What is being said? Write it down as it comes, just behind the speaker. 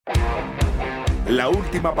La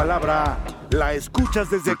última palabra la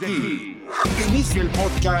escuchas desde aquí. Inicia el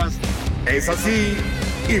podcast. Es así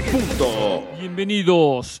y punto.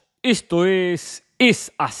 Bienvenidos. Esto es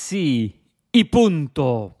así y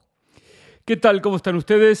punto. ¿Qué tal? ¿Cómo están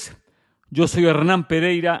ustedes? Yo soy Hernán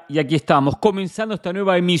Pereira y aquí estamos, comenzando esta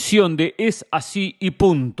nueva emisión de Es así y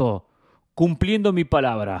punto, cumpliendo mi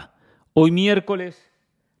palabra. Hoy miércoles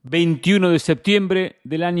 21 de septiembre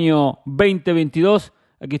del año 2022,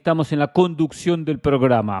 aquí estamos en la conducción del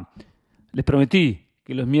programa. Les prometí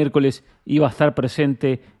que los miércoles iba a estar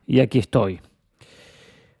presente y aquí estoy.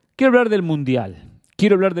 Quiero hablar del Mundial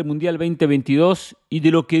 2022 y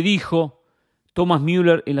de lo que dijo Thomas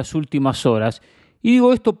Müller en las últimas horas. Y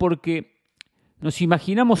digo esto porque nos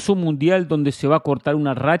imaginamos un Mundial donde se va a cortar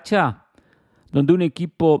una racha, donde un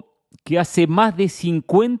equipo que hace más de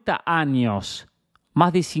 50 años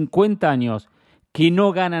que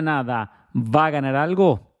no gana nada, ¿va a ganar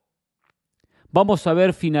algo? ¿Vamos a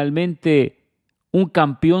ver finalmente un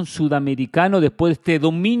campeón sudamericano después de este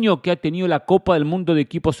dominio que ha tenido la Copa del Mundo de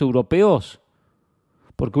equipos europeos?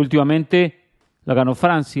 Porque últimamente la ganó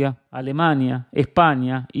Francia, Alemania,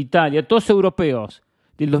 España, Italia, todos europeos.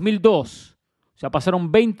 Del 2002, o sea, pasaron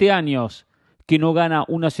 20 años que no gana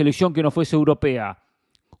una selección que no fuese europea.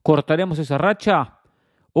 ¿Cortaremos esa racha?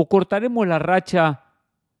 ¿O cortaremos la racha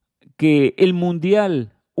que el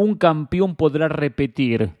Mundial un campeón podrá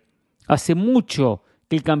repetir? Hace mucho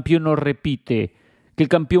que el campeón no repite, que el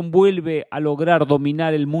campeón vuelve a lograr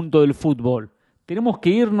dominar el mundo del fútbol. Tenemos que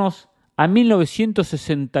irnos a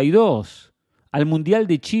 1962, al Mundial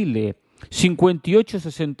de Chile.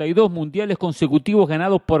 58-62 mundiales consecutivos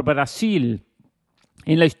ganados por Brasil.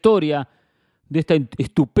 En la historia de esta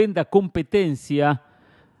estupenda competencia,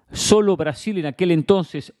 solo Brasil en aquel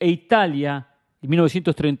entonces e Italia en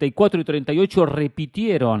 1934 y 38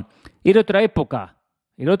 repitieron. Era otra época.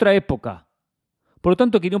 Por lo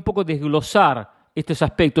tanto, quería un poco desglosar estos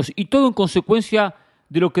aspectos y todo en consecuencia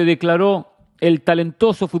de lo que declaró el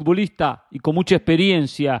talentoso futbolista y con mucha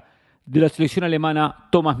experiencia de la selección alemana,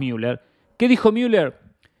 Thomas Müller. ¿Qué dijo Müller?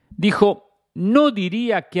 Dijo: no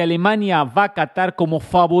diría que Alemania va a Qatar como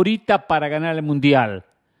favorita para ganar el Mundial.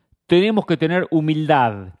 Tenemos que tener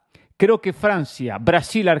humildad. Creo que Francia,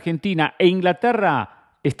 Brasil, Argentina e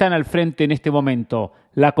Inglaterra están al frente en este momento.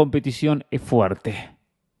 La competición es fuerte.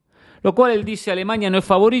 Lo cual él dice: Alemania no es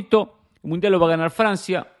favorito, el Mundial lo va a ganar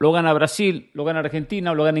Francia, lo gana Brasil, lo gana Argentina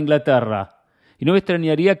o lo gana Inglaterra. Y no me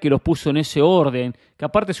extrañaría que los puso en ese orden, que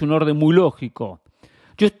aparte es un orden muy lógico.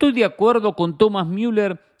 Yo estoy de acuerdo con Thomas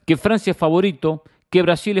Müller que Francia es favorito, que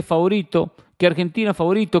Brasil es favorito, que Argentina es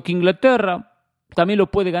favorito, que Inglaterra también lo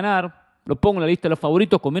puede ganar. Lo pongo en la lista de los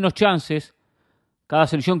favoritos con menos chances. Cada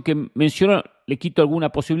selección que menciono le quito alguna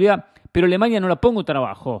posibilidad, pero Alemania no la pongo tan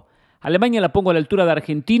abajo. Alemania la pongo a la altura de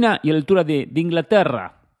Argentina y a la altura de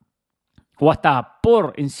Inglaterra, o hasta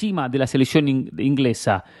por encima de la selección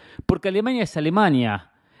inglesa, porque Alemania es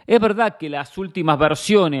Alemania. Es verdad que las últimas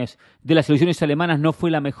versiones de las selecciones alemanas no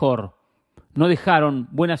fue la mejor. No dejaron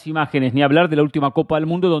buenas imágenes, ni hablar de la última Copa del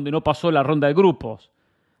Mundo donde no pasó la ronda de grupos.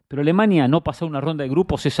 Pero Alemania no pasar una ronda de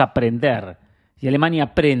grupos es aprender. Y Alemania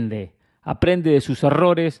aprende de sus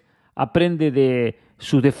errores, aprende de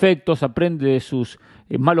sus defectos, aprende de sus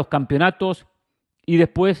malos campeonatos y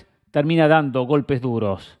después termina dando golpes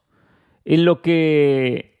duros. En lo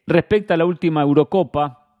que respecta a la última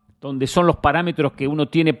Eurocopa, donde son los parámetros que uno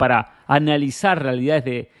tiene para analizar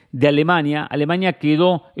realidades de Alemania, Alemania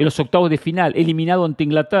quedó en los octavos de final, eliminado ante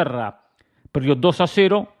Inglaterra. Perdió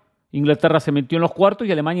 2-0, Inglaterra se metió en los cuartos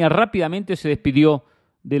y Alemania rápidamente se despidió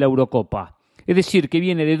de la Eurocopa. Es decir, que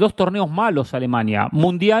viene de dos torneos malos Alemania,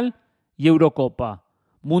 Mundial y Eurocopa.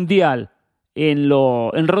 Mundial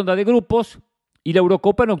en ronda de grupos y la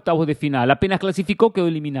Eurocopa en octavos de final. Apenas clasificó, quedó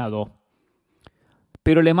eliminado.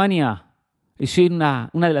 Pero Alemania es una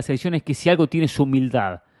de las selecciones que si algo tiene su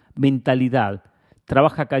humildad, mentalidad,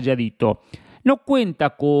 trabaja calladito. No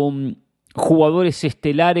cuenta con jugadores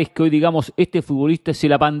estelares que hoy digamos, este futbolista es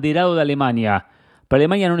el abanderado de Alemania. Pero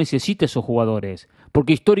Alemania no necesita esos jugadores,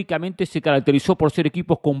 porque históricamente se caracterizó por ser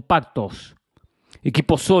equipos compactos,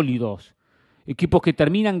 equipos sólidos, equipos que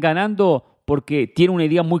terminan ganando porque tienen una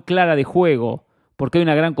idea muy clara de juego, porque hay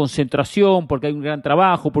una gran concentración, porque hay un gran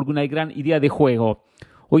trabajo, porque hay una gran idea de juego.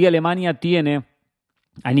 Hoy Alemania tiene,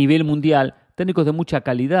 a nivel mundial, técnicos de mucha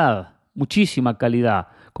calidad, muchísima calidad,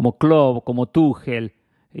 como Klopp, como Tuchel,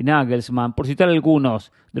 Nagelsmann, por citar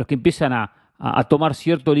algunos de los que empiezan a tomar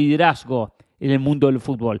cierto liderazgo en el mundo del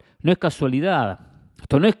fútbol. No es casualidad,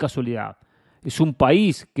 esto no es casualidad. Es un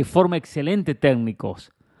país que forma excelentes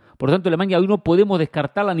técnicos. Por lo tanto, Alemania hoy no podemos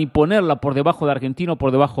descartarla ni ponerla por debajo de Argentina o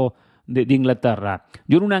por debajo de Inglaterra.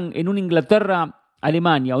 Yo en una Inglaterra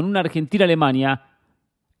Alemania o en una Argentina-Alemania,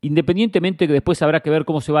 independientemente que después habrá que ver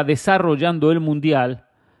cómo se va desarrollando el Mundial,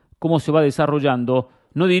 cómo se va desarrollando,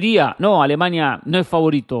 no diría, no, Alemania no es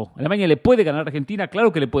favorito. Alemania le puede ganar a Argentina,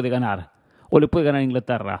 claro que le puede ganar, o le puede ganar a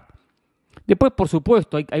Inglaterra. Después, por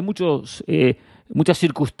supuesto, hay muchas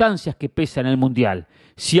circunstancias que pesan en el Mundial.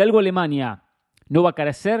 Si algo Alemania no va a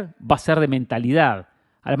carecer, va a ser de mentalidad.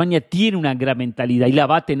 Alemania tiene una gran mentalidad y la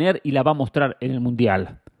va a tener y la va a mostrar en el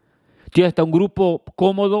Mundial. Tiene hasta un grupo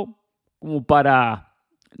cómodo como para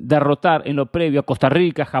derrotar en lo previo a Costa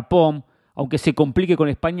Rica, Japón, aunque se complique con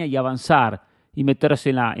España y avanzar y meterse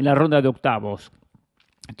en la ronda de octavos.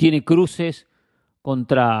 Tiene cruces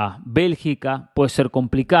contra Bélgica, puede ser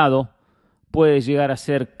complicado. Puede llegar a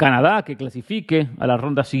ser Canadá, que clasifique a la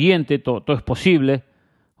ronda siguiente, todo es posible.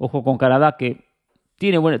 Ojo con Canadá, que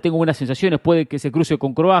tengo buenas sensaciones, puede que se cruce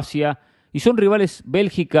con Croacia. Y son rivales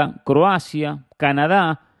Bélgica, Croacia,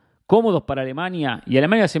 Canadá, cómodos para Alemania. Y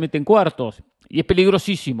Alemania se mete en cuartos. Y es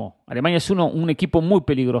peligrosísimo. Alemania es un equipo muy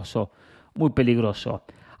peligroso, muy peligroso.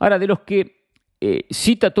 Ahora, de los que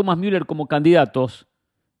cita Thomas Müller como candidatos,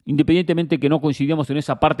 independientemente que no coincidíamos en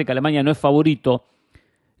esa parte que Alemania no es favorito,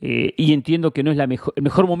 y entiendo que no es el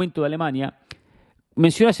mejor momento de Alemania,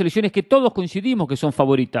 menciona selecciones que todos coincidimos que son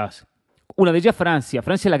favoritas. Una de ellas Francia.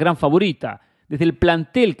 Francia es la gran favorita, desde el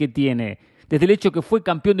plantel que tiene, desde el hecho que fue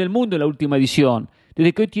campeón del mundo en la última edición,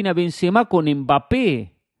 desde que hoy tiene a Benzema con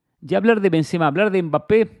Mbappé. Ya hablar de Benzema, hablar de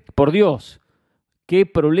Mbappé, por Dios, qué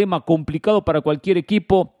problema complicado para cualquier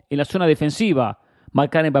equipo en la zona defensiva,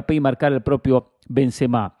 marcar a Mbappé y marcar al propio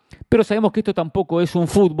Benzema. Pero sabemos que esto tampoco es un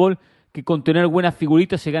fútbol que con tener buenas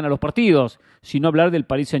figuritas se gana los partidos, sino hablar del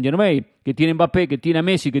Paris Saint-Germain, que tiene Mbappé, que tiene a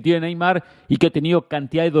Messi, que tiene a Neymar y que ha tenido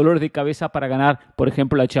cantidad de dolores de cabeza para ganar, por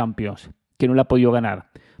ejemplo, la Champions, que no la ha podido ganar.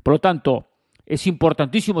 Por lo tanto, es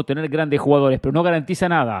importantísimo tener grandes jugadores, pero no garantiza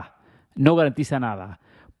nada, no garantiza nada.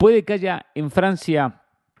 Puede que haya en Francia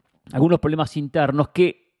algunos problemas internos,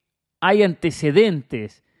 que hay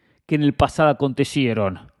antecedentes que en el pasado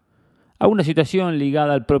acontecieron. Alguna situación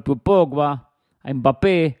ligada al propio Pogba, a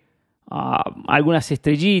Mbappé, a algunas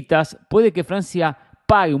estrellitas. Puede que Francia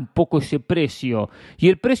pague un poco ese precio, y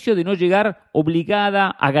el precio de no llegar obligada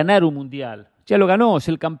a ganar un mundial. Ya lo ganó, es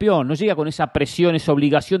el campeón, no llega con esa presión, esa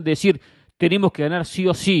obligación de decir tenemos que ganar sí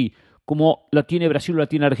o sí, como la tiene Brasil o la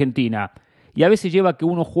tiene Argentina. Y a veces lleva a que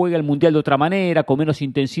uno juegue el mundial de otra manera, con menos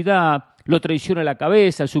intensidad, lo traiciona la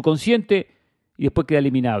cabeza, el subconsciente, y después queda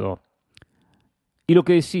eliminado. Y lo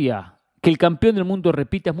que decía, que el campeón del mundo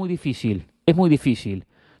repita es muy difícil, es muy difícil.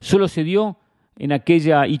 Solo se dio en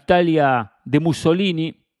aquella Italia de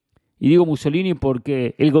Mussolini, y digo Mussolini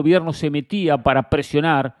porque el gobierno se metía para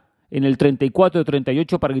presionar en el 34 y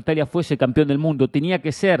 38 para que Italia fuese campeón del mundo. Tenía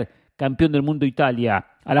que ser campeón del mundo Italia,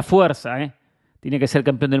 a la fuerza, tenía que ser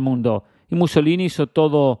campeón del mundo. Y Mussolini hizo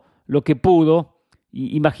todo lo que pudo.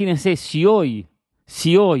 Y imagínense si hoy,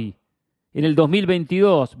 en el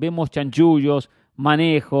 2022, vemos chanchullos,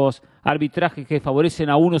 manejos, arbitrajes que favorecen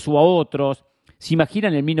a unos u a otros. ¿Se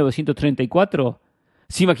imaginan en 1934?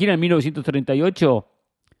 ¿Se imaginan en 1938?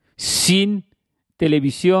 Sin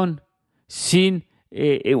televisión, sin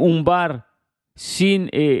un bar, sin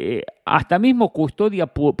hasta mismo custodia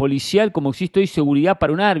policial como existe hoy, seguridad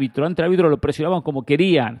para un árbitro. Antes el árbitro lo presionaban como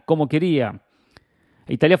querían.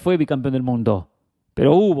 Italia fue bicampeón del mundo,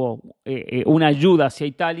 pero hubo una ayuda hacia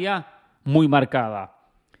Italia muy marcada.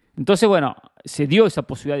 Entonces, bueno, se dio esa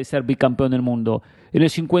posibilidad de ser bicampeón del mundo. En el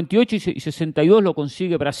 58 y 62 lo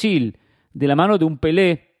consigue Brasil, de la mano de un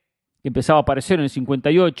Pelé, que empezaba a aparecer en el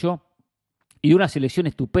 58, y de una selección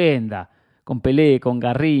estupenda, con Pelé, con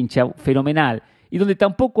Garrincha, fenomenal, y donde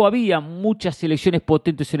tampoco había muchas selecciones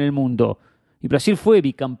potentes en el mundo. Y Brasil fue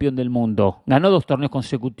bicampeón del mundo, ganó 2 torneos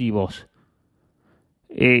consecutivos.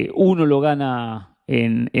 Uno lo gana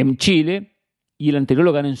en Chile y el anterior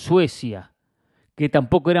lo gana en Suecia, que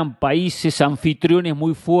tampoco eran países anfitriones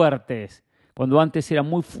muy fuertes, cuando antes era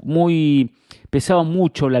pesaba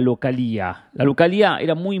mucho la localía. La localía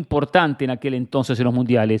era muy importante en aquel entonces en los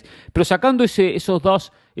mundiales. Pero sacando esos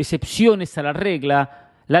 2 excepciones a la regla,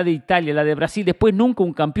 la de Italia, la de Brasil, después nunca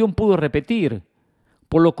un campeón pudo repetir,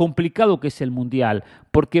 por lo complicado que es el mundial.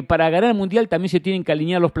 Porque para ganar el mundial también se tienen que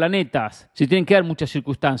alinear los planetas, se tienen que dar muchas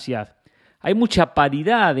circunstancias. Hay mucha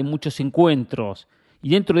paridad en muchos encuentros, y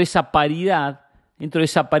dentro de esa paridad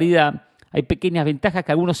hay pequeñas ventajas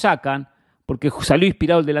que algunos sacan, porque salió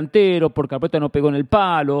inspirado el delantero, porque la pelota no pegó en el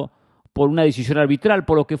palo, por una decisión arbitral,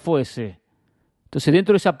 por lo que fuese. Entonces,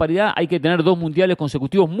 dentro de esa paridad hay que tener 2 mundiales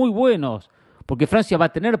consecutivos muy buenos, porque Francia va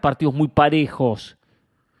a tener partidos muy parejos.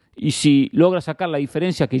 Y si logra sacar la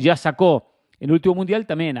diferencia que ya sacó en el último mundial,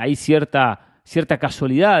 también hay cierta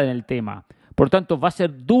casualidad en el tema. Por lo tanto, va a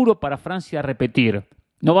ser duro para Francia repetir.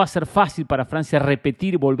 No va a ser fácil para Francia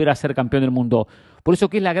repetir y volver a ser campeón del mundo. Por eso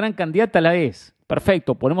que es la gran candidata, la es.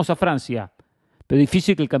 Perfecto, ponemos a Francia. Pero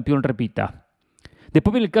difícil que el campeón repita.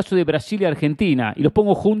 Después viene el caso de Brasil y Argentina. Y los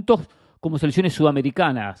pongo juntos como selecciones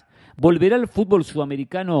sudamericanas. ¿Volverá el fútbol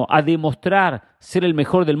sudamericano a demostrar ser el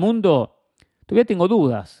mejor del mundo? Todavía tengo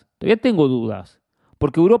dudas.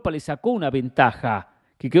 Porque Europa le sacó una ventaja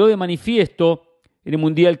que quedó de manifiesto en el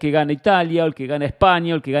Mundial que gana Italia, o el que gana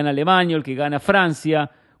España, o el que gana Alemania, o el que gana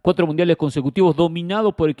Francia. 4 mundiales consecutivos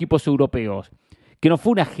dominados por equipos europeos. Que no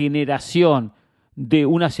fue una generación de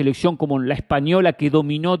una selección como la española que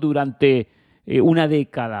dominó durante una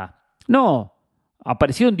década. No,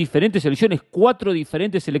 aparecieron diferentes selecciones, 4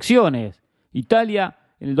 diferentes selecciones. Italia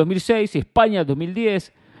en el 2006, España en el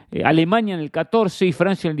 2010, Alemania en el 14 y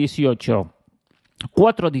Francia en el 18.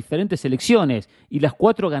 4 diferentes selecciones y las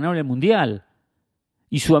 4 ganaron el Mundial.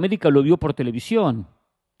 Y Sudamérica lo vio por televisión.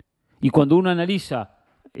 Y cuando uno analiza,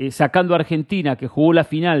 sacando a Argentina, que jugó la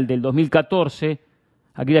final del 2014,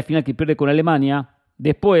 aquella final que pierde con Alemania,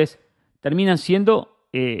 después terminan siendo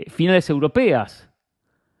finales europeas.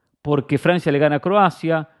 Porque Francia le gana a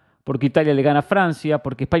Croacia, porque Italia le gana a Francia,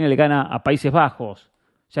 porque España le gana a Países Bajos.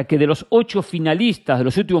 O sea que de los 8 finalistas de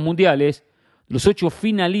los últimos mundiales, los 8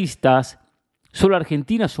 finalistas, solo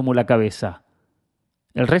Argentina sumó la cabeza.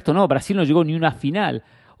 El resto no, Brasil no llegó ni a una final.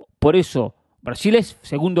 Por eso, Brasil es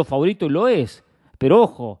segundo favorito y lo es. Pero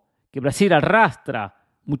ojo, que Brasil arrastra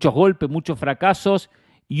muchos golpes, muchos fracasos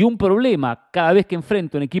y un problema cada vez que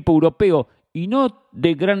enfrenta un equipo europeo y no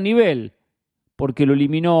de gran nivel, porque lo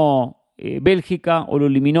eliminó Bélgica o lo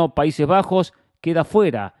eliminó Países Bajos, queda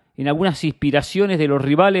fuera. En algunas inspiraciones de los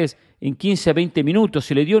rivales en 15 a 20 minutos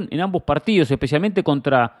se le dio en ambos partidos, especialmente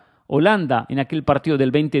contra Holanda en aquel partido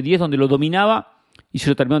del 2010 donde lo dominaba y se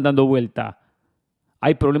lo terminaron dando vuelta.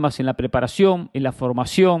 Hay problemas en la preparación, en la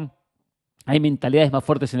formación, hay mentalidades más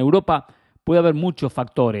fuertes en Europa, puede haber muchos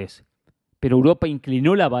factores, pero Europa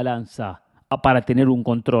inclinó la balanza para tener un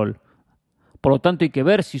control. Por lo tanto, hay que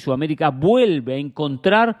ver si Sudamérica vuelve a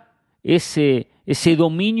encontrar ese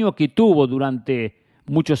dominio que tuvo durante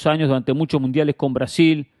muchos años, durante muchos mundiales con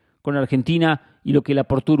Brasil, con Argentina y lo que le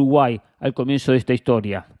aportó Uruguay al comienzo de esta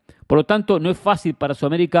historia. Por lo tanto, no es fácil para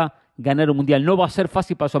Sudamérica ganar un mundial. No va a ser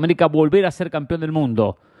fácil para Sudamérica volver a ser campeón del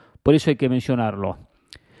mundo. Por eso hay que mencionarlo.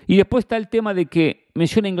 Y después está el tema de que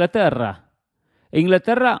menciona Inglaterra.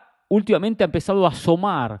 Inglaterra últimamente ha empezado a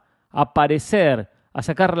asomar, a aparecer, a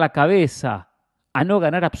sacar la cabeza, a no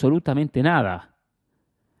ganar absolutamente nada.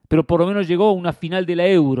 Pero por lo menos llegó a una final de la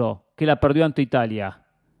Euro, que la perdió ante Italia.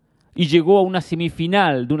 Y llegó a una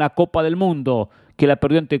semifinal de una Copa del Mundo, que la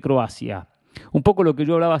perdió ante Croacia. Un poco lo que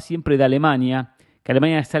yo hablaba siempre de Alemania, que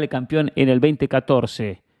Alemania sale campeón en el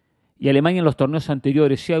 2014. Y Alemania en los torneos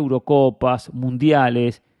anteriores, sea Eurocopas,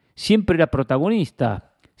 Mundiales, siempre era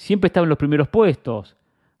protagonista. Siempre estaba en los primeros puestos.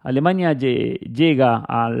 Alemania llega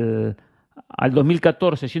al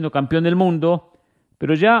 2014 siendo campeón del mundo,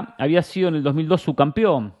 pero ya había sido en el 2002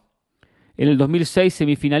 subcampeón. En el 2006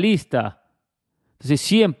 semifinalista. Entonces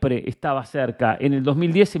siempre estaba cerca. En el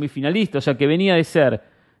 2010 semifinalista, o sea que venía de ser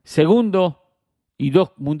segundo y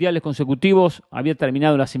 2 mundiales consecutivos, había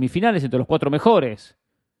terminado en las semifinales entre los 4 mejores.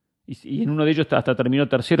 Y en uno de ellos hasta terminó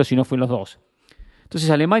tercero, si no fue en los 2.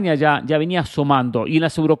 Entonces Alemania ya venía asomando. Y en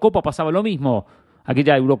las Eurocopas pasaba lo mismo.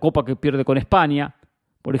 Aquella Eurocopa que pierde con España,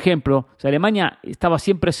 por ejemplo. O sea, Alemania estaba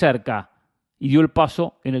siempre cerca y dio el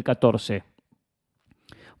paso en el 14.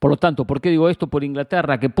 Por lo tanto, ¿por qué digo esto? Por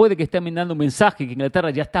Inglaterra, que puede que esté mandando un mensaje que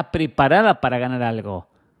Inglaterra ya está preparada para ganar algo.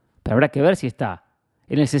 Pero habrá que ver si está.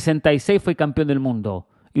 En el 66 fue campeón del mundo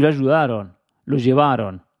y lo ayudaron, lo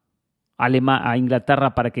llevaron a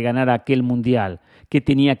Inglaterra para que ganara aquel mundial, que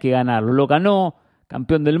tenía que ganarlo. Lo ganó,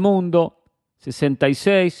 campeón del mundo,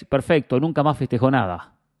 66, perfecto, nunca más festejó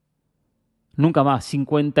nada. Nunca más,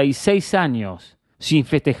 56 años sin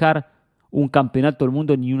festejar un campeonato del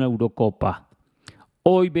mundo ni una Eurocopa.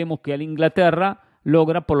 Hoy vemos que a Inglaterra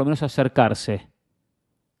logra por lo menos acercarse.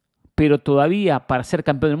 Pero todavía para ser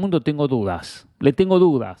campeón del mundo tengo dudas. Le tengo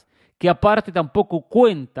dudas. Que aparte tampoco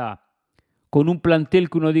cuenta con un plantel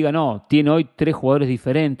que uno diga, no, tiene hoy 3 jugadores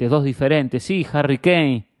diferentes, 2 diferentes. Sí, Harry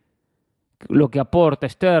Kane, lo que aporta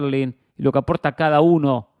Sterling, lo que aporta cada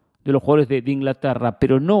uno de los jugadores de Inglaterra,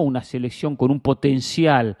 pero no una selección con un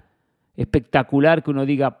potencial espectacular que uno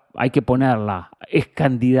diga, hay que ponerla, es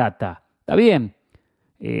candidata. Está bien,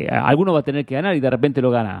 alguno va a tener que ganar y de repente lo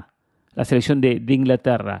gana. La selección de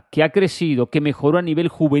Inglaterra, que ha crecido, que mejoró a nivel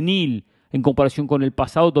juvenil en comparación con el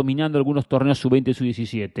pasado, dominando algunos torneos sub-20 y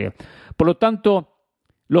sub-17. Por lo tanto,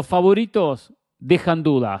 los favoritos dejan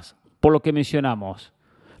dudas, por lo que mencionamos.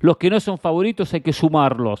 Los que no son favoritos hay que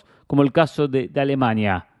sumarlos, como el caso de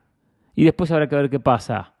Alemania. Y después habrá que ver qué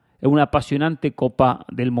pasa en una apasionante Copa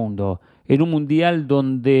del Mundo, en un mundial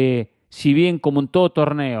donde, si bien como en todo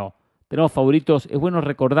torneo tenemos favoritos, es bueno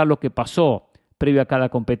recordar lo que pasó previo a cada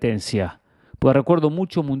competencia. Pues recuerdo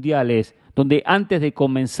muchos mundiales donde antes de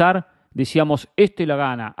comenzar decíamos, este lo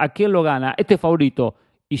gana, aquel lo gana, este es favorito,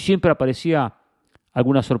 y siempre aparecía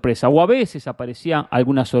alguna sorpresa, o a veces aparecían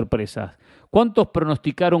algunas sorpresas. ¿Cuántos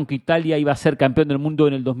pronosticaron que Italia iba a ser campeón del mundo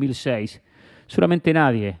en el 2006? Seguramente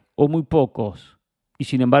nadie, o muy pocos, y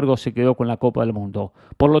sin embargo se quedó con la Copa del Mundo.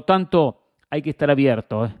 Por lo tanto, hay que estar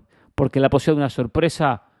abierto, porque la posibilidad de una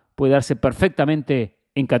sorpresa puede darse perfectamente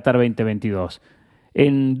en Qatar 2022.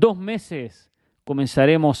 En 2 meses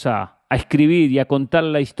comenzaremos a escribir y a contar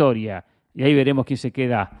la historia, y ahí veremos quién se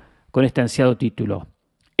queda con este ansiado título.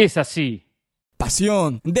 Es así.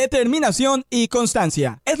 Pasión, determinación y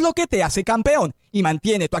constancia es lo que te hace campeón y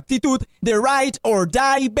mantiene tu actitud de ride or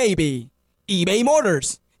die, baby. eBay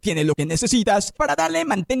Motors tiene lo que necesitas para darle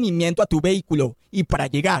mantenimiento a tu vehículo y para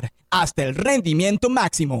llegar hasta el rendimiento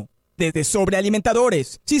máximo. Desde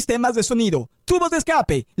sobrealimentadores, sistemas de sonido, tubos de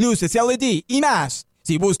escape, luces LED y más.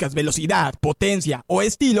 Si buscas velocidad, potencia o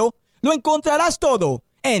estilo, lo encontrarás todo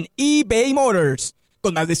en eBay Motors.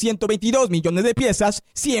 Con más de 122 millones de piezas,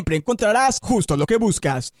 siempre encontrarás justo lo que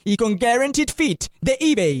buscas. Y con Guaranteed Fit de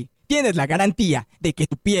eBay, tienes la garantía de que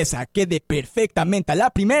tu pieza quede perfectamente a la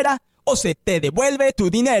primera o se te devuelve tu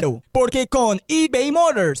dinero. Porque con eBay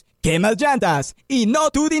Motors, quemas llantas y no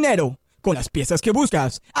tu dinero. Con las piezas que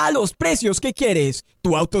buscas, a los precios que quieres,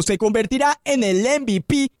 tu auto se convertirá en el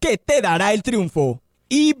MVP que te dará el triunfo.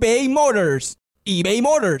 eBay Motors.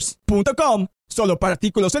 ebaymotors.com. Solo para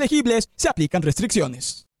artículos elegibles se aplican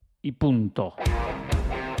restricciones. Y punto.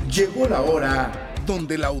 Llegó la hora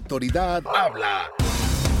donde la autoridad habla.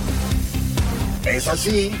 Es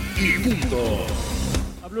así y punto.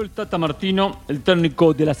 Habló el Tata Martino, el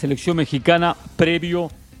técnico de la selección mexicana, previo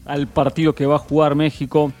al partido que va a jugar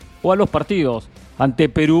México, o a los partidos ante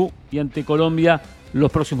Perú y ante Colombia, los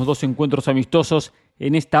próximos 2 encuentros amistosos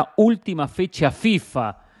en esta última fecha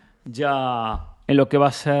FIFA, ya en lo que va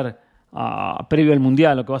a ser previo al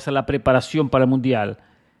Mundial, lo que va a ser la preparación para el Mundial.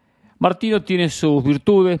 Martino tiene sus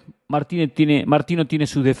virtudes, Martino tiene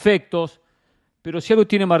sus defectos, pero si algo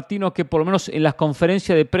tiene Martino es que por lo menos en las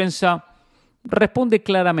conferencias de prensa responde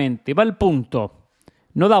claramente, va al punto,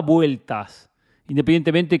 no da vueltas,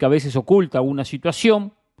 independientemente que a veces oculta alguna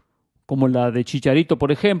situación, como la de Chicharito,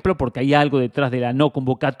 por ejemplo, porque hay algo detrás de la no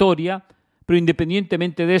convocatoria, pero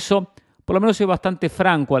independientemente de eso, por lo menos es bastante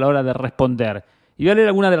franco a la hora de responder. Y voy a leer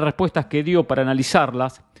algunas de las respuestas que dio para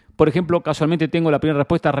analizarlas. Por ejemplo, casualmente tengo la primera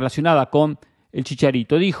respuesta relacionada con el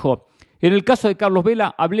Chicharito. Dijo, en el caso de Carlos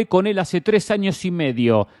Vela, hablé con él hace 3 años y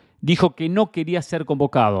medio. Dijo que no quería ser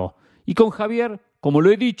convocado. Y con Javier, como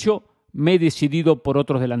lo he dicho, me he decidido por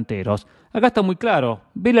otros delanteros. Acá está muy claro.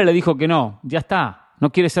 Vela le dijo que no, ya está,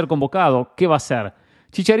 no quiere ser convocado. ¿Qué va a hacer?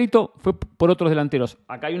 Chicharito fue por otros delanteros.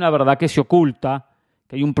 Acá hay una verdad que se oculta,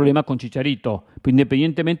 que hay un problema con Chicharito. Pero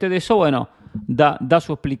independientemente de eso, bueno, da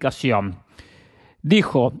su explicación.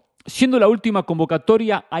 Dijo, siendo la última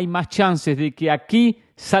convocatoria, hay más chances de que aquí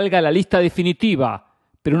salga la lista definitiva,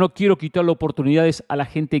 pero no quiero quitarle oportunidades a la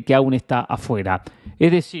gente que aún está afuera.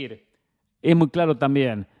 Es decir, es muy claro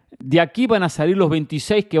también, de aquí van a salir los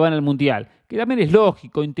 26 que van al Mundial, que también es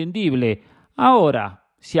lógico, entendible. Ahora,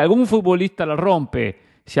 si algún futbolista la rompe,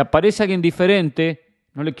 si aparece alguien diferente,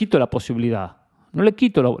 no le quito la posibilidad. No le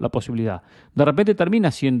quito la posibilidad. De repente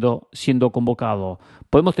termina siendo convocado.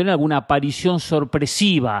 Podemos tener alguna aparición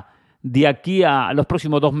sorpresiva de aquí a los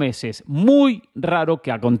próximos 2 meses. Muy raro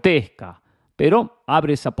que acontezca, pero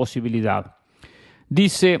abre esa posibilidad.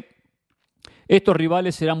 Dice, estos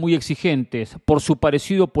rivales serán muy exigentes por su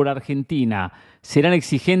parecido por Argentina. Serán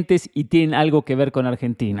exigentes y tienen algo que ver con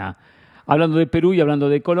Argentina. Hablando de Perú y hablando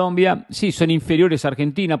de Colombia, sí, son inferiores a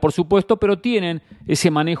Argentina, por supuesto, pero tienen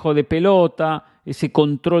ese manejo de pelota, ese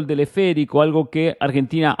control del esférico, algo que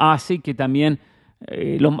Argentina hace y que también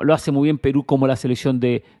lo hace muy bien Perú como la selección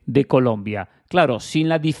de Colombia. Claro, sin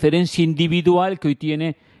la diferencia individual que hoy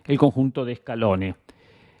tiene el conjunto de Scaloni.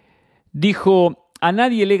 Dijo, a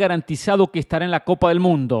nadie le he garantizado que estará en la Copa del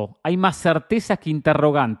Mundo. Hay más certezas que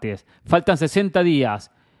interrogantes. Faltan 60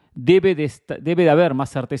 días. Debe de haber más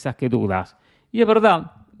certezas que dudas. Y es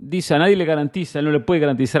verdad, dice, a nadie le garantiza, él no le puede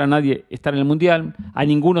garantizar a nadie estar en el Mundial, a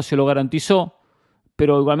ninguno se lo garantizó,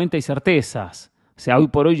 pero igualmente hay certezas. O sea, hoy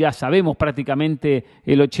por hoy ya sabemos prácticamente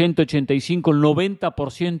el 80, 85, el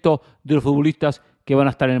 90% de los futbolistas que van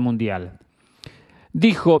a estar en el Mundial.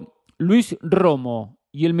 Dijo, Luis Romo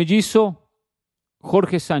y el mellizo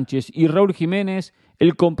Jorge Sánchez y Raúl Jiménez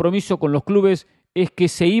el compromiso con los clubes es que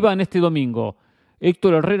se iban este domingo.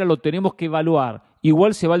 Héctor Herrera lo tenemos que evaluar.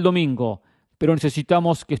 Igual se va el domingo, pero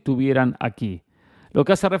necesitamos que estuvieran aquí. Lo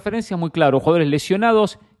que hace referencia es muy claro, jugadores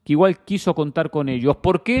lesionados que igual quiso contar con ellos.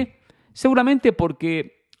 ¿Por qué? Seguramente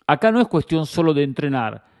porque acá no es cuestión solo de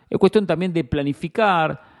entrenar, es cuestión también de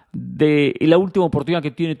planificar, de la última oportunidad que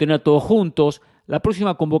tiene tener a todos juntos. La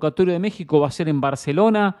próxima convocatoria de México va a ser en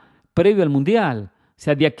Barcelona, previo al Mundial. O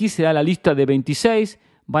sea, de aquí se da la lista de 26,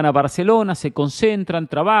 van a Barcelona, se concentran,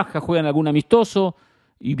 trabajan, juegan algún amistoso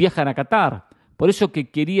y viajan a Qatar. Por eso que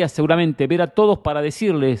quería seguramente ver a todos para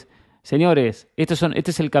decirles, señores, este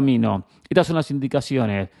es el camino, estas son las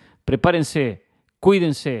indicaciones, prepárense,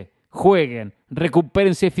 cuídense, jueguen,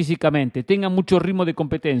 recupérense físicamente, tengan mucho ritmo de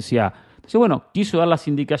competencia. Entonces, bueno, quiso dar las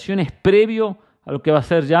indicaciones previo a lo que va a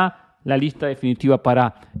ser ya la lista definitiva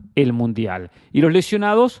para el Mundial. Y los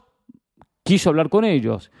lesionados, quiso hablar con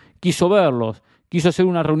ellos, quiso verlos, quiso hacer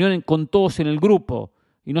una reunión con todos en el grupo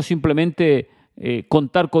y no simplemente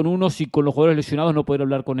contar con unos y con los jugadores lesionados no poder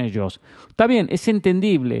hablar con ellos. Está bien, es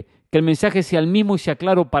entendible que el mensaje sea el mismo y sea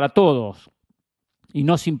claro para todos y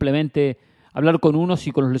no simplemente hablar con unos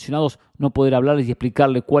y con los lesionados no poder hablarles y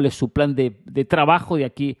explicarles cuál es su plan de trabajo de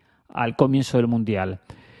aquí al comienzo del Mundial.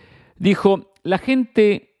 Dijo, la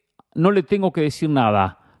gente no le tengo que decir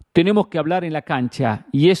nada, tenemos que hablar en la cancha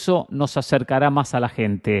y eso nos acercará más a la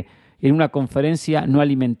gente. En una conferencia no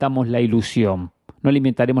alimentaremos la ilusión.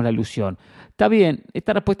 Está bien,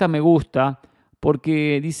 esta respuesta me gusta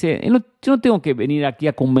porque dice, yo no tengo que venir aquí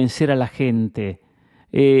a convencer a la gente,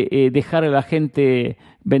 dejar a la gente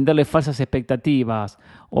venderle falsas expectativas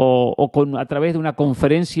o a través de una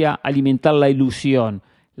conferencia alimentar la ilusión.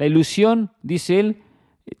 La ilusión, dice él,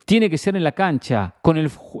 tiene que ser en la cancha, con el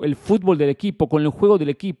fútbol del equipo, con el juego del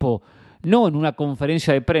equipo, no en una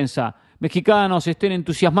conferencia de prensa. Mexicanos, estén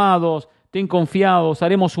entusiasmados, estén confiados,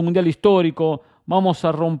 haremos un mundial histórico, vamos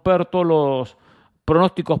a romper todos los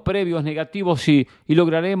pronósticos previos negativos y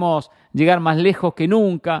lograremos llegar más lejos que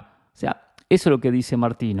nunca. O sea, eso es lo que dice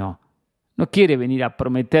Martino. No quiere venir a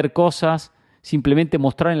prometer cosas, simplemente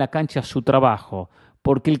mostrar en la cancha su trabajo,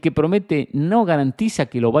 porque el que promete no garantiza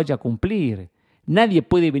que lo vaya a cumplir. Nadie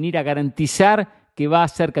puede venir a garantizar que va a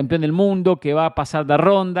ser campeón del mundo, que va a pasar de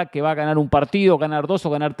ronda, que va a ganar un partido, ganar 2 o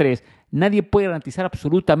ganar 3. Nadie puede garantizar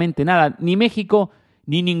absolutamente nada, ni México,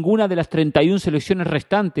 ni ninguna de las 31 selecciones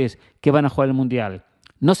restantes que van a jugar el Mundial.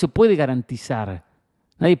 No se puede garantizar.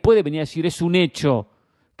 Nadie puede venir a decir, es un hecho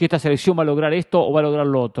que esta selección va a lograr esto o va a lograr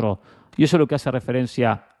lo otro. Y eso es lo que hace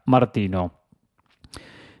referencia Martino.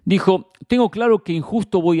 Dijo, tengo claro que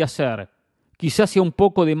injusto voy a ser. Quizás sea un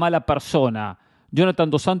poco de mala persona. Jonathan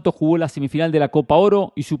Dos Santos jugó la semifinal de la Copa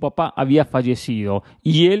Oro y su papá había fallecido.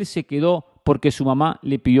 Y él se quedó porque su mamá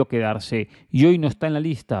le pidió quedarse. Y hoy no está en la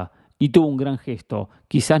lista. Y tuvo un gran gesto.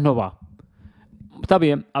 Quizás no va. Está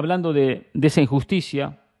bien, hablando de esa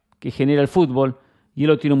injusticia que genera el fútbol, y él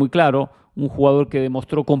lo tiene muy claro, un jugador que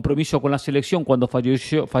demostró compromiso con la selección cuando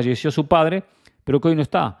falleció su padre, pero que hoy no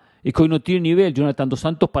está. Es que hoy no tiene nivel Jonathan Dos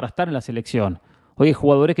Santos para estar en la selección. Hoy hay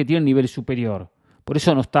jugadores que tienen nivel superior. Por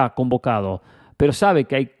eso no está convocado. Pero sabe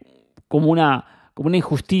que hay como una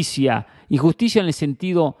injusticia. Injusticia en el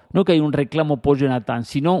sentido, no que hay un reclamo por Jonathan,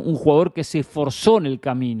 sino un jugador que se esforzó en el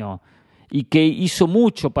camino y que hizo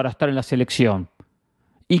mucho para estar en la selección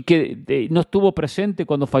y que no estuvo presente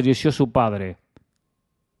cuando falleció su padre.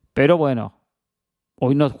 Pero bueno,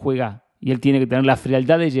 hoy no juega y él tiene que tener la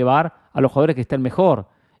frialdad de llevar a los jugadores que estén mejor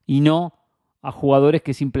y no a jugadores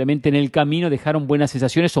que simplemente en el camino dejaron buenas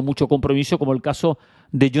sensaciones o mucho compromiso, como el caso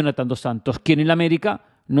de Jonathan Dos Santos, quien en la América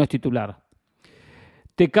no es titular.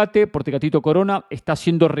 Tecate, por Tecatito Corona, está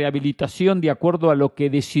haciendo rehabilitación de acuerdo a lo que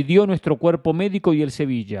decidió nuestro cuerpo médico y el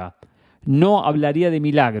Sevilla. No hablaría de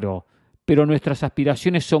milagro, pero nuestras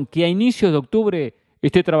aspiraciones son que a inicios de octubre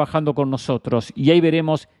esté trabajando con nosotros y ahí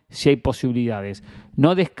veremos si hay posibilidades.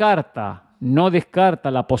 No descarta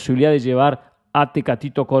la posibilidad de llevar a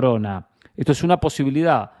Tecatito Corona. Esto es una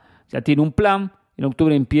posibilidad. Ya tiene un plan, en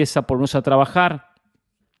octubre empieza por lo menos a trabajar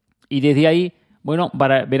y desde ahí, bueno,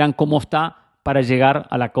 verán cómo está para llegar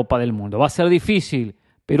a la Copa del Mundo. Va a ser difícil,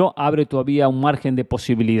 pero abre todavía un margen de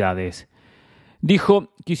posibilidades.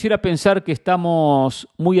 Dijo, quisiera pensar que estamos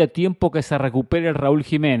muy a tiempo que se recupere el Raúl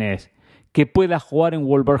Jiménez, que pueda jugar en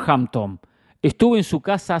Wolverhampton. Estuve en su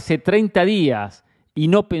casa hace 30 días y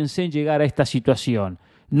no pensé en llegar a esta situación.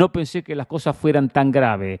 No pensé que las cosas fueran tan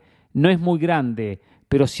graves. No es muy grande,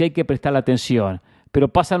 pero sí hay que prestar atención. Pero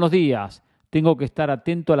pasan los días, tengo que estar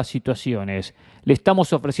atento a las situaciones. Le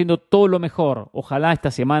estamos ofreciendo todo lo mejor. Ojalá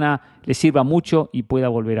esta semana le sirva mucho y pueda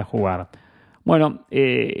volver a jugar. Bueno,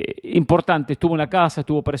 importante, estuvo en la casa,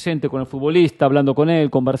 estuvo presente con el futbolista, hablando con él,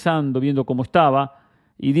 conversando, viendo cómo estaba,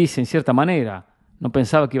 y dice, en cierta manera, no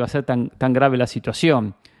pensaba que iba a ser tan grave la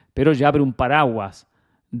situación, pero ya abre un paraguas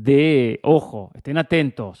de, ojo, estén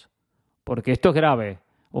atentos, porque esto es grave.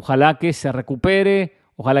 Ojalá que se recupere,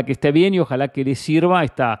 ojalá que esté bien y ojalá que le sirva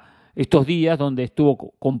estos días donde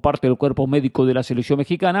estuvo con parte del cuerpo médico de la selección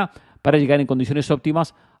mexicana para llegar en condiciones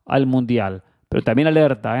óptimas al Mundial. Pero también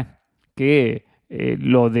alerta, que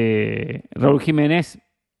lo de Raúl Jiménez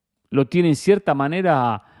lo tiene en cierta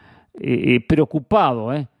manera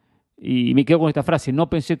preocupado. Y me quedo con esta frase, no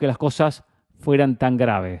pensé que las cosas fueran tan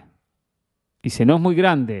graves. Dice, no es muy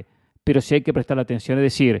grande, pero sí hay que prestar atención. Es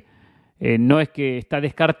decir, no es que está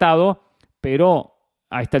descartado, pero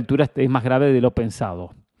a esta altura es más grave de lo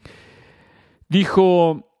pensado.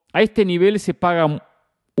 Dijo, a este nivel se paga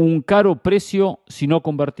un caro precio si no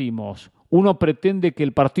convertimos. Uno pretende que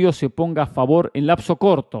el partido se ponga a favor en lapso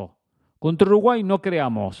corto. Contra Uruguay no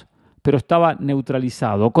creamos, pero estaba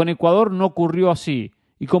neutralizado. Con Ecuador no ocurrió así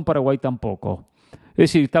y con Paraguay tampoco. Es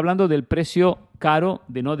decir, está hablando del precio caro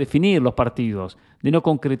de no definir los partidos, de no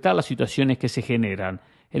concretar las situaciones que se generan.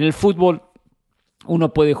 En el fútbol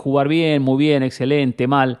uno puede jugar bien, muy bien, excelente,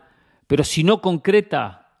 mal, pero si no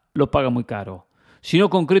concreta, lo paga muy caro. Si no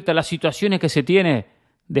concreta las situaciones que se tiene,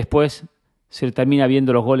 después se termina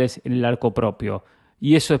viendo los goles en el arco propio.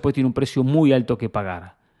 Y eso después tiene un precio muy alto que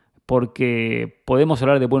pagar. Porque podemos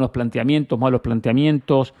hablar de buenos planteamientos, malos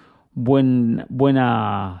planteamientos,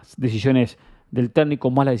 buenas decisiones del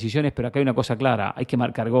técnico, malas decisiones, pero acá hay una cosa clara, hay que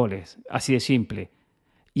marcar goles, así de simple.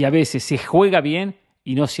 Y a veces se juega bien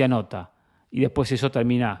y no se anota. Y después eso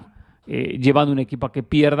termina llevando a un equipo a que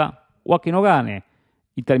pierda o a que no gane.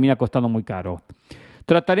 Y termina costando muy caro.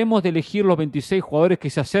 Trataremos de elegir los 26 jugadores que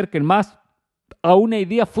se acerquen más a una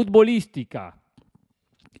idea futbolística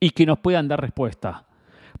y que nos puedan dar respuesta.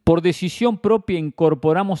 Por decisión propia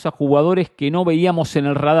incorporamos a jugadores que no veíamos en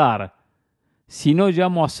el radar. Si no,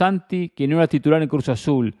 llamo a Santi, que no era titular en Cruz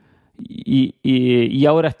Azul y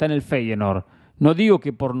ahora está en el Feyenoord. No digo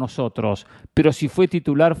que por nosotros, pero si fue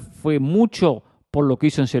titular fue mucho por lo que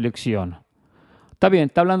hizo en selección. Está bien,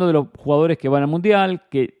 está hablando de los jugadores que van al Mundial,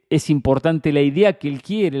 que es importante la idea que él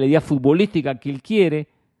quiere, la idea futbolística que él quiere,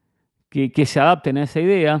 que se adapten a esa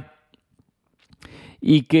idea,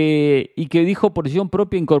 y que dijo por decisión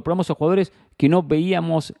propia incorporamos a jugadores que no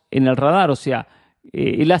veíamos en el radar. O sea,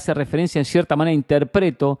 él hace referencia, en cierta manera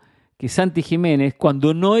interpreto, que Santi Jiménez,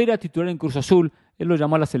 cuando no era titular en Cruz Azul, él lo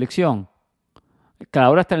llamó a la selección.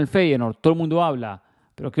 Cada hora está en el Feyenoord, todo el mundo habla,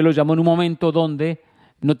 pero que él lo llamó en un momento donde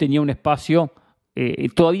no tenía un espacio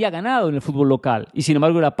todavía ganado en el fútbol local y sin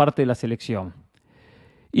embargo era parte de la selección.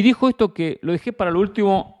 Y dijo esto que lo dejé para lo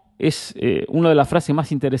último, es una de las frases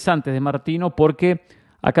más interesantes de Martino porque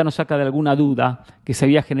acá nos saca de alguna duda que se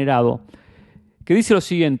había generado, que dice lo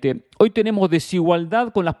siguiente: hoy tenemos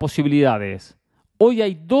desigualdad con las posibilidades. Hoy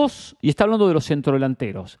hay dos, y está hablando de los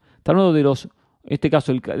centrodelanteros, está hablando de los, en este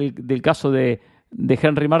caso, del caso de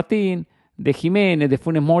Henry Martín, de Jiménez, de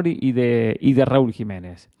Funes Mori y de Raúl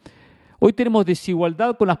Jiménez. Hoy tenemos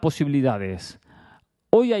desigualdad con las posibilidades.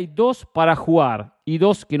 Hoy hay dos para jugar y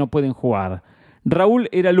dos que no pueden jugar. Raúl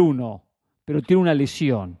era el uno, pero tiene una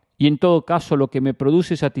lesión. Y en todo caso lo que me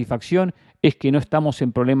produce satisfacción es que no estamos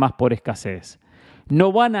en problemas por escasez.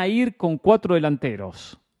 No van a ir con 4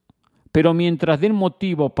 delanteros. Pero mientras den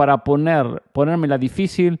motivo para ponérmela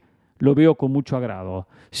difícil, lo veo con mucho agrado.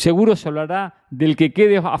 Seguro se hablará del que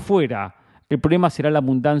quede afuera. El problema será la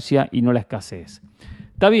abundancia y no la escasez.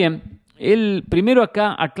 Está bien. Él primero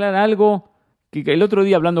acá aclara algo que el otro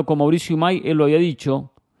día hablando con Mauricio Imay, él lo había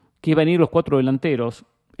dicho, que iban a ir los 4 delanteros.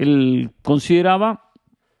 Él consideraba,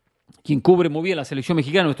 quien cubre muy bien la selección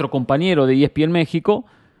mexicana, nuestro compañero de ESPN México,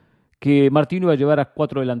 que Martino iba a llevar a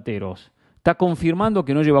 4 delanteros. Está confirmando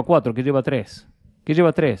que no lleva 4, que lleva 3.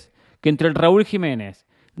 Que entre el Raúl Jiménez,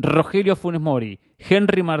 Rogelio Funes Mori,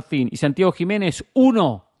 Henry Martín y Santiago Jiménez,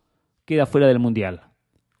 uno queda fuera del Mundial.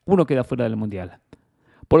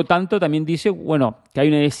 Por lo tanto, también dice, que hay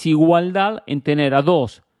una desigualdad en tener a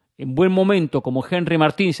 2 en buen momento como Henry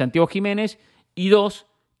Martín y Santiago Jiménez y 2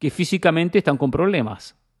 que físicamente están con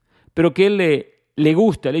problemas. Pero que a él le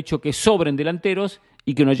gusta el hecho que sobren delanteros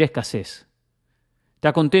y que no haya escasez.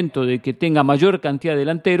 Está contento de que tenga mayor cantidad de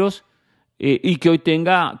delanteros y que hoy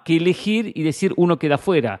tenga que elegir y decir uno queda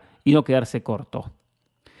fuera y no quedarse corto.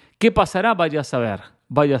 ¿Qué pasará? Vaya a saber.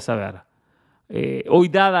 Hoy,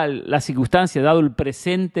 dada la circunstancia, dado el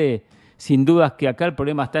presente, sin dudas que acá el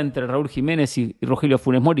problema está entre Raúl Jiménez y Rogelio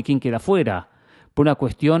Funes Mori, quién queda fuera, por una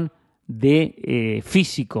cuestión de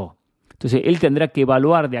físico. Entonces, él tendrá que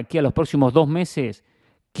evaluar de aquí a los próximos 2 meses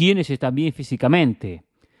quiénes están bien físicamente.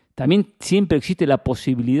 También siempre existe la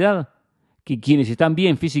posibilidad que quienes están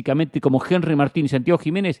bien físicamente, como Henry Martín y Santiago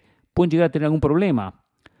Jiménez, pueden llegar a tener algún problema,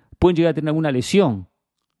 pueden llegar a tener alguna lesión.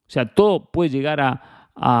 O sea, todo puede llegar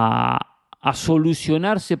a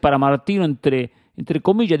solucionarse para Martino, entre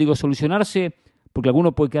comillas, digo solucionarse, porque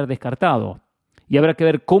alguno puede quedar descartado. Y habrá que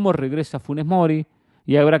ver cómo regresa Funes Mori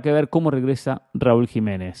y habrá que ver cómo regresa Raúl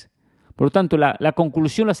Jiménez. Por lo tanto, la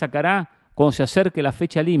conclusión la sacará cuando se acerque la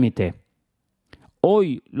fecha límite.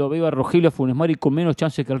 Hoy lo veo a Rogelio Funes Mori con menos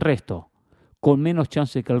chance que el resto. Con menos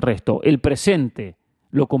chance que el resto. El presente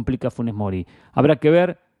lo complica a Funes Mori. Habrá que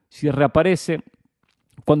ver si reaparece,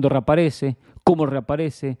 cuándo reaparece, cómo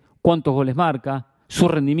reaparece, cuántos goles marca, su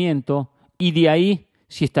rendimiento, y de ahí,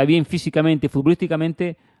 si está bien físicamente y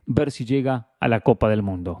futbolísticamente, ver si llega a la Copa del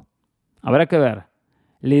Mundo. Habrá que ver.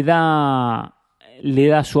 Le da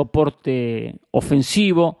su aporte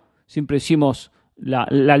ofensivo. Siempre decimos la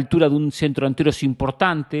altura de un centro delantero es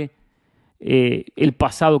importante, el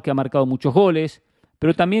pasado que ha marcado muchos goles,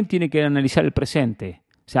 pero también tiene que analizar el presente.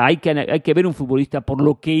 O sea, hay que ver un futbolista por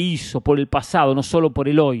lo que hizo, por el pasado, no solo por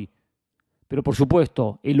el hoy. Pero por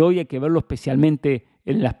supuesto, el hoy hay que verlo especialmente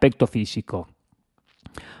en el aspecto físico.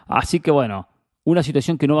 Así que bueno, una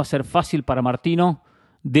situación que no va a ser fácil para Martino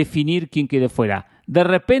definir quién quede fuera. De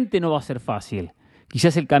repente no va a ser fácil.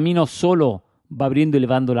 Quizás el camino solo va abriendo y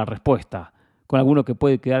elevando la respuesta, con alguno que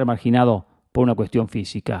puede quedar marginado por una cuestión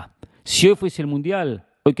física. Si hoy fuese el Mundial,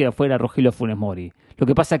 hoy queda fuera Rogelio Funes Mori. Lo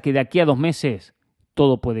que pasa es que de aquí a 2 meses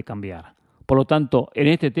todo puede cambiar. Por lo tanto, en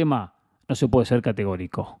este tema no se puede ser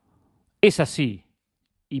categórico. Es así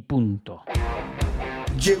y punto.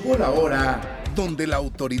 Llegó la hora donde la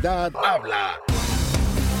autoridad habla.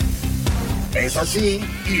 Es así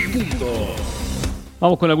y punto.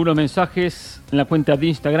 Vamos con algunos mensajes en la cuenta de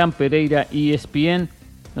Instagram, Pereira ESPN.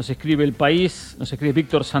 Nos escribe El País, nos escribe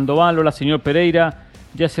Víctor Sandoval. Hola, señor Pereira.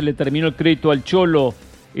 Ya se le terminó el crédito al Cholo.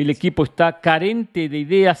 El equipo está carente de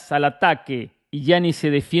ideas al ataque y ya ni se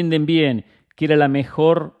defienden bien, que era lo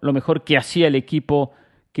mejor que hacía el equipo.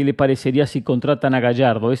 ¿Qué le parecería si contratan a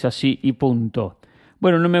Gallardo? Es así y punto.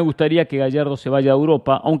 Bueno, no me gustaría que Gallardo se vaya a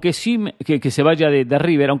Europa, aunque sí que se vaya de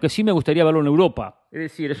River, aunque sí me gustaría verlo en Europa. Es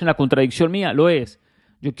decir, es una contradicción mía, lo es.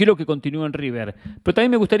 Yo quiero que continúe en River, pero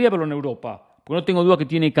también me gustaría verlo en Europa, porque no tengo duda que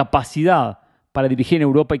tiene capacidad para dirigir en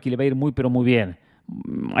Europa y que le va a ir muy, pero muy bien.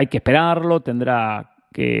 Hay que esperarlo, tendrá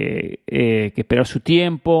que esperar su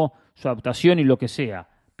tiempo, su adaptación y lo que sea,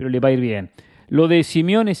 pero le va a ir bien. Lo de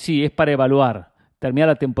Simeone sí, es para evaluar, terminar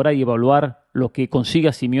la temporada y evaluar lo que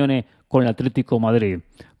consiga Simeone con el Atlético de Madrid,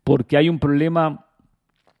 porque hay un problema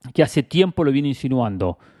que hace tiempo lo viene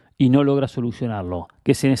insinuando y no logra solucionarlo,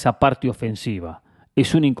 que es en esa parte ofensiva.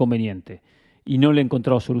 Es un inconveniente y no le he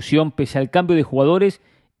encontrado solución pese al cambio de jugadores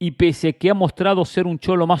y pese a que ha mostrado ser un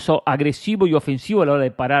Cholo más agresivo y ofensivo a la hora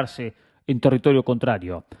de pararse en territorio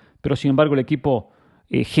contrario. Pero sin embargo el equipo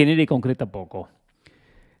genera y concreta poco.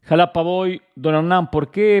 Jalapa Boy, don Hernán, ¿por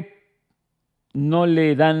qué no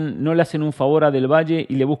le hacen un favor a Del Valle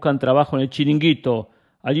y le buscan trabajo en el Chiringuito?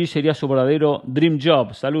 Allí sería su verdadero dream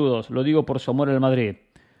job. Saludos, lo digo por su amor al Madrid.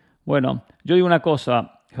 Bueno, yo digo una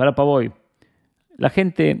cosa, Jalapa Boy. La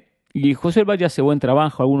gente, y José del Valle hace buen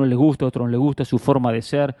trabajo, a algunos les gusta, a otros no les gusta, su forma de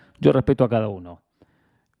ser, yo respeto a cada uno.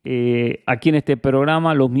 Aquí en este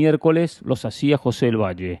programa, los miércoles, los hacía José del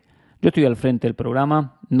Valle. Yo estoy al frente del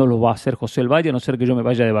programa, no lo va a hacer José del Valle, a no ser que yo me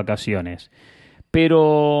vaya de vacaciones.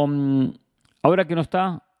 Pero ahora que no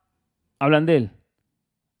está, hablan de él.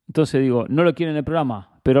 Entonces digo, no lo quieren en el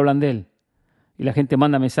programa, pero hablan de él. Y la gente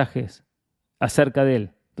manda mensajes acerca de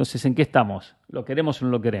él. Entonces, ¿en qué estamos? ¿Lo queremos o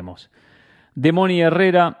no lo queremos? Demoni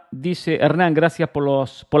Herrera dice, Hernán, gracias por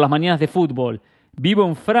las mañanas de fútbol. Vivo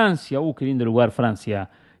en Francia, qué lindo lugar Francia,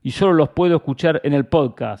 y solo los puedo escuchar en el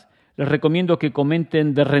podcast. Les recomiendo que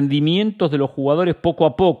comenten de rendimientos de los jugadores poco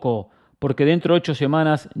a poco, porque dentro de 8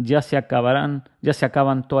 semanas ya se acaban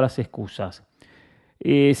todas las excusas.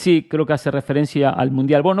 Sí, creo que hace referencia al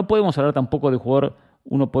Mundial. Bueno, no podemos hablar tampoco de jugador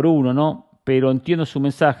uno por uno, ¿no? Pero entiendo su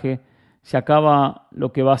mensaje. Se acaba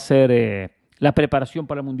lo que va a ser la preparación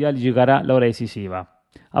para el Mundial y llegará la hora decisiva.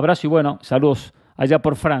 Abrazo y bueno, saludos allá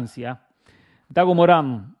por Francia. Dago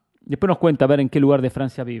Morán, después nos cuenta a ver en qué lugar de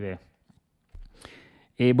Francia vive.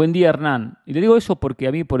 Buen día, Hernán. Y le digo eso porque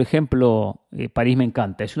a mí, por ejemplo, París me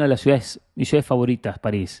encanta. Es una de las mis ciudades favoritas,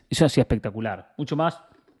 París. Es una ciudad espectacular. Mucho más.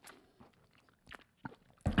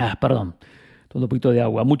 Perdón. Todo un poquito de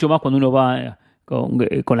agua. Mucho más cuando uno va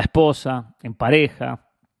con la esposa, en pareja.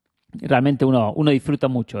 Realmente uno disfruta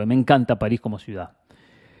mucho. Me encanta París como ciudad.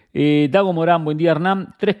 Dago Morán, buen día,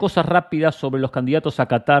 Hernán. 3 cosas rápidas sobre los candidatos a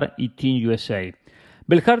Qatar y Team USA.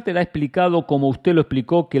 Belharter ha explicado, como usted lo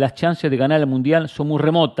explicó, que las chances de ganar el Mundial son muy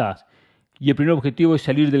remotas y el primer objetivo es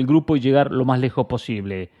salir del grupo y llegar lo más lejos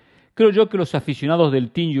posible. Creo yo que los aficionados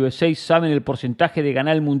del Team USA saben el porcentaje de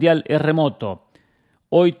ganar el Mundial es remoto.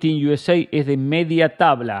 Hoy Team USA es de media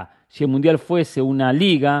tabla. Si el Mundial fuese una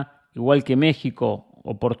liga, igual que México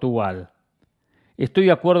o Portugal. Estoy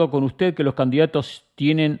de acuerdo con usted que los candidatos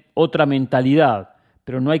tienen otra mentalidad,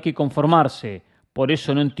 pero no hay que conformarse. Por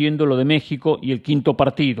eso no entiendo lo de México y el quinto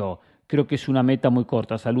partido. Creo que es una meta muy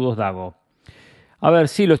corta. Saludos, Dago. A ver,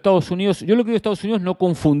 sí, los Estados Unidos, yo lo que digo de Estados Unidos no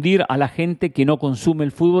confundir a la gente que no consume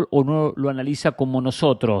el fútbol o no lo analiza como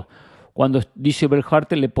nosotros. Cuando dice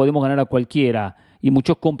Belharter le podemos ganar a cualquiera y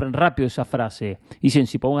muchos compran rápido esa frase. Dicen,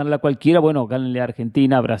 si podemos ganar a cualquiera, bueno, gánenle a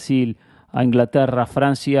Argentina, a Brasil, a Inglaterra, a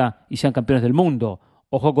Francia y sean campeones del mundo.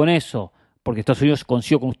 Ojo con eso, porque Estados Unidos,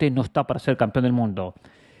 coincido con usted, no está para ser campeón del mundo.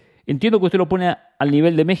 Entiendo que usted lo pone al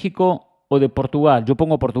nivel de México o de Portugal. Yo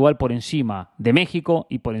pongo a Portugal por encima de México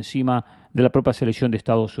y por encima de la propia selección de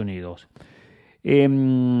Estados Unidos.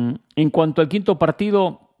 En cuanto al quinto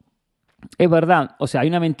partido, es verdad, o sea, hay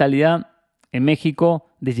una mentalidad en México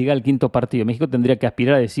de llegar al quinto partido. México tendría que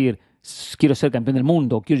aspirar a decir, quiero ser campeón del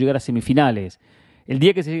mundo, quiero llegar a semifinales. El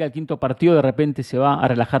día que se llega al quinto partido, de repente se va a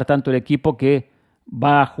relajar tanto el equipo que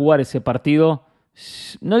va a jugar ese partido,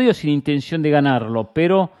 no digo sin intención de ganarlo,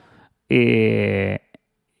 pero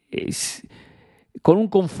con un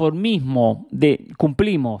conformismo de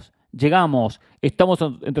cumplimos, llegamos, estamos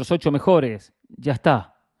entre los 8 mejores, ya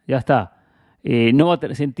está. No va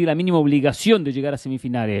a sentir la mínima obligación de llegar a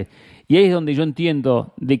semifinales. Y ahí es donde yo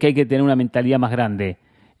entiendo de que hay que tener una mentalidad más grande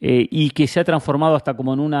y que se ha transformado hasta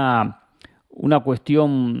como en una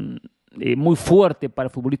cuestión muy fuerte para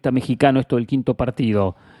el futbolista mexicano esto del quinto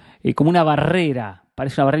partido, como una barrera,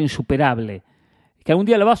 parece una barrera insuperable, que algún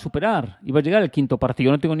día la va a superar y va a llegar al quinto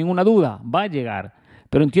partido, no tengo ninguna duda, va a llegar,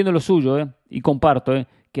 pero entiendo lo suyo y comparto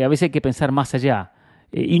que a veces hay que pensar más allá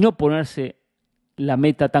y no ponerse la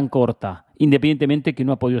meta tan corta, independientemente que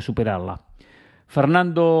no ha podido superarla.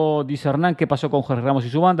 Fernando dice, Hernán, ¿qué pasó con Jorge Ramos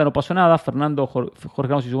y su banda? No pasó nada. Fernando, Jorge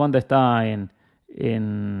Ramos y su banda está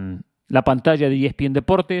en la pantalla de ESPN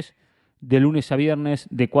Deportes de lunes a viernes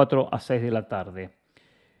de 4 a 6 de la tarde.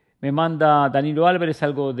 Me manda Danilo Álvarez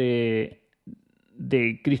algo de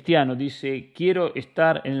Cristiano. Dice, quiero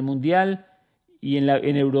estar en el Mundial y en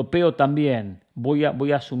el Europeo también. Voy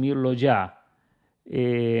a asumirlo ya.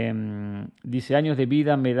 Dice, años de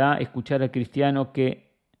vida me da escuchar a Cristiano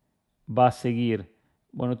que va a seguir.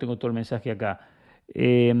 Bueno, tengo todo el mensaje acá.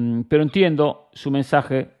 Pero entiendo su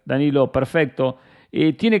mensaje, Danilo, perfecto.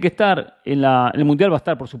 Tiene que estar en el Mundial, va a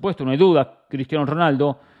estar, por supuesto, no hay duda, Cristiano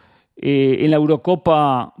Ronaldo. En la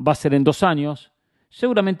Eurocopa va a ser en 2 años.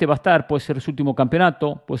 Seguramente va a estar, puede ser su último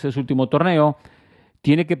campeonato, puede ser su último torneo.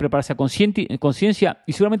 Tiene que prepararse a conciencia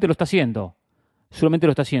y seguramente lo está haciendo.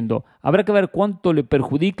 Habrá que ver cuánto le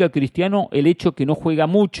perjudica a Cristiano el hecho que no juega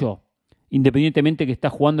mucho, independientemente que está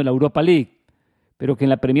jugando en la Europa League, pero que en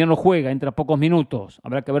la Premier no juega, entra pocos minutos.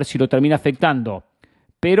 Habrá que ver si lo termina afectando.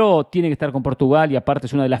 Pero tiene que estar con Portugal y aparte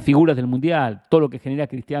es una de las figuras del Mundial. Todo lo que genera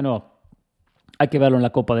Cristiano hay que verlo en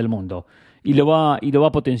la Copa del Mundo. Y lo va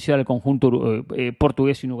a potenciar el conjunto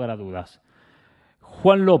portugués sin lugar a dudas.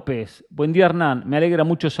 Juan López, buen día Hernán. Me alegra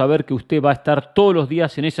mucho saber que usted va a estar todos los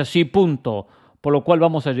días en ese sí punto, por lo cual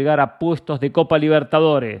vamos a llegar a puestos de Copa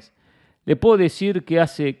Libertadores. Le puedo decir que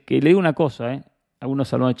le digo una cosa,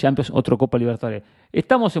 algunos hablan de Champions, otro Copa Libertadores.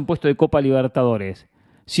 Estamos en puesto de Copa Libertadores.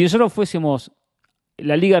 Si nosotros fuésemos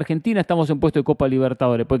la Liga Argentina, estamos en puesto de Copa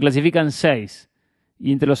Libertadores, porque clasifican 6.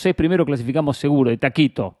 Y entre los 6 primeros clasificamos seguro, de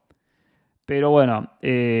taquito. Pero bueno,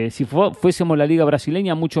 si fuésemos la Liga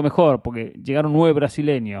Brasileña, mucho mejor, porque llegaron 9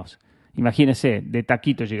 brasileños. Imagínense, de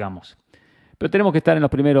taquito llegamos. Pero tenemos que estar en los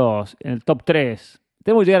primeros, en el top 3.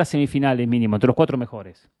 Tenemos que llegar a semifinales mínimo, entre los 4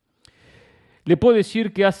 mejores. Le puedo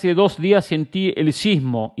decir que hace 2 días sentí el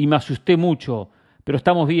sismo y me asusté mucho, pero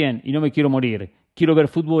estamos bien y no me quiero morir. Quiero ver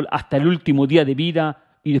fútbol hasta el último día de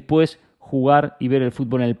vida y después jugar y ver el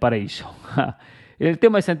fútbol en el paraíso. En el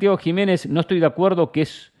tema de Santiago Jiménez no estoy de acuerdo que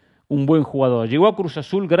es un buen jugador. Llegó a Cruz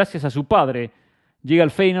Azul gracias a su padre. Llega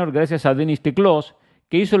al Feyenoord gracias a Denis Teclós,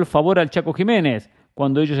 que hizo el favor al Chaco Jiménez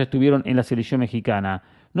cuando ellos estuvieron en la selección mexicana.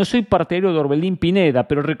 No soy partidario de Orbelín Pineda,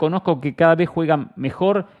 pero reconozco que cada vez juega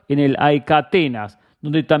mejor en el AEK Atenas,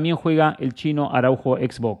 donde también juega el chino Araujo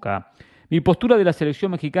ex Boca. Mi postura de la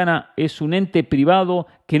selección mexicana es un ente privado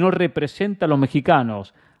que no representa a los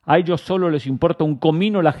mexicanos. A ellos solo les importa un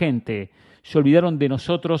comino la gente. Se olvidaron de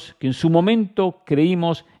nosotros que en su momento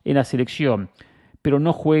creímos en la selección, pero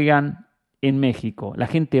no juegan en México. La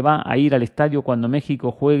gente va a ir al estadio cuando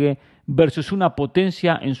México juegue versus una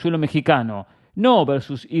potencia en suelo mexicano, no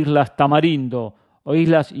versus Islas Tamarindo o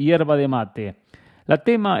Islas Hierba de Mate.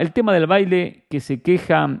 El tema del baile que se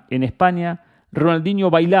queja en España, Ronaldinho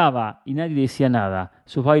bailaba y nadie decía nada.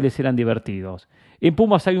 Sus bailes eran divertidos. En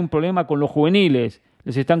Pumas hay un problema con los juveniles.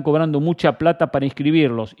 Les están cobrando mucha plata para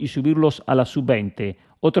inscribirlos y subirlos a la sub-20.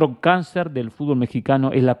 Otro cáncer del fútbol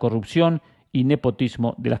mexicano es la corrupción y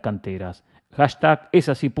nepotismo de las canteras. Hashtag es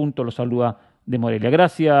así, punto, lo saluda de Morelia.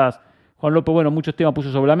 Gracias, Juan López. Bueno, muchos temas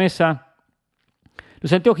puso sobre la mesa. Los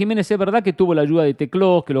Santiago Jiménez es verdad que tuvo la ayuda de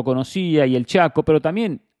Teclós, que lo conocía, y el Chaco, pero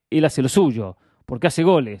también él hace lo suyo, porque hace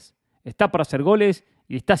goles. Está para hacer goles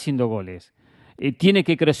y está haciendo goles. Tiene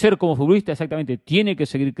que crecer como futbolista, exactamente, tiene que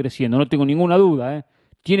seguir creciendo, no tengo ninguna duda.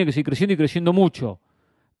 Tiene que seguir creciendo y creciendo mucho.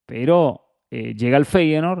 Pero llega al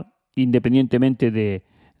Feyenoord, independientemente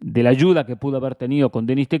de la ayuda que pudo haber tenido con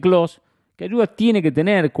Denis Teclós, que ayuda tiene que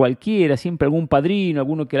tener cualquiera, siempre algún padrino,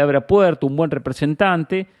 alguno que le abra puerta, un buen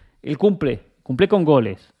representante. Él cumple con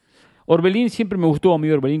goles. Orbelín siempre me gustó, a mí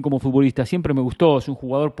Orbelín como futbolista, siempre me gustó, es un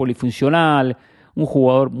jugador polifuncional, un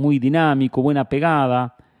jugador muy dinámico, buena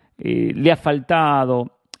pegada, le ha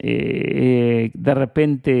faltado de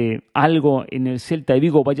repente algo en el Celta de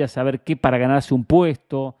Vigo, vaya a saber qué, para ganarse un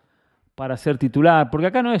puesto, para ser titular, porque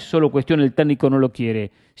acá no es solo cuestión el técnico no lo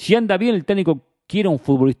quiere. Si anda bien, el técnico quiere un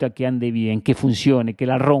futbolista que ande bien, que funcione, que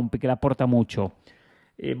la rompe, que la aporta mucho.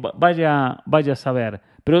 Vaya a saber.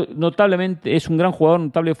 Pero notablemente es un gran jugador,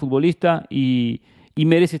 notable futbolista y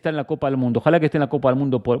merece estar en la Copa del Mundo. Ojalá que esté en la Copa del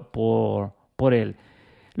Mundo por él.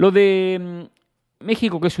 Lo de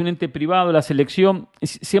México, que es un ente privado, la selección,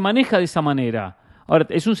 se maneja de esa manera. Ahora,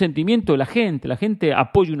 es un sentimiento de la gente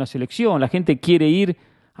apoya una selección, la gente quiere ir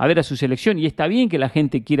a ver a su selección y está bien que la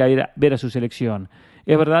gente quiera ir a ver a su selección.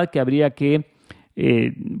 Es verdad que habría que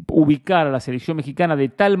ubicar a la selección mexicana de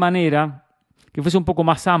tal manera que fuese un poco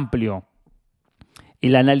más amplio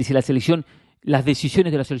el análisis de la selección, las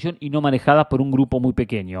decisiones de la selección y no manejadas por un grupo muy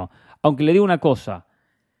pequeño. Aunque le digo una cosa,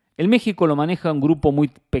 el México lo maneja un grupo muy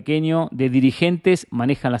pequeño de dirigentes,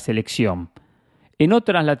 manejan la selección. En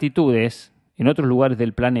otras latitudes, en otros lugares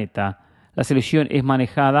del planeta, la selección es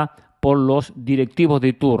manejada por los directivos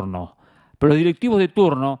de turno. Pero los directivos de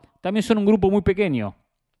turno también son un grupo muy pequeño.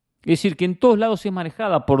 Es decir, que en todos lados es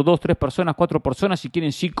manejada por 2, 3 personas, 4 personas, si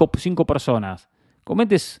quieren 5 personas.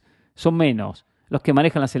 Comentes son menos los que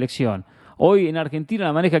manejan la selección. Hoy en Argentina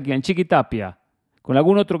la maneja quien, Chiqui Tapia, con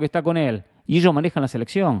algún otro que está con él, y ellos manejan la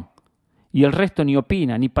selección. Y el resto ni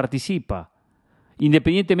opina, ni participa.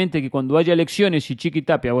 Independientemente de que cuando haya elecciones y Chiqui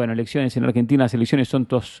Tapia, bueno, elecciones en Argentina, las elecciones son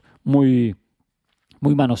todas muy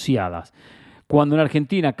manoseadas. Cuando en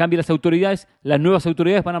Argentina cambien las autoridades, las nuevas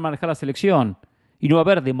autoridades van a manejar la selección. Y no va a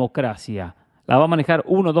haber democracia. La va a manejar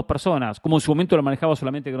 1 o 2 personas, como en su momento la manejaba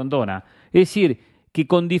solamente Grondona. Es decir, que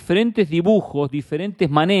con diferentes dibujos, diferentes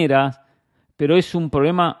maneras, pero es un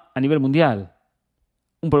problema a nivel mundial.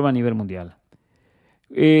 Un problema a nivel mundial.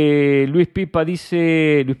 Luis Pipa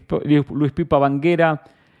dice, Luis Pipa Banguera,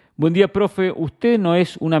 buen día, profe, usted no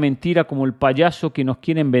es una mentira como el payaso que nos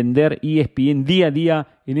quieren vender ESPN día a día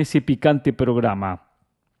en ese picante programa.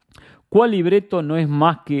 ¿Cuál libreto no es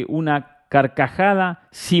más que una carcajada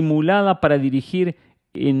simulada para dirigir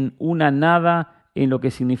en una nada en lo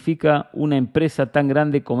que significa una empresa tan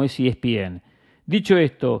grande como es ESPN? Dicho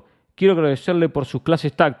esto, quiero agradecerle por sus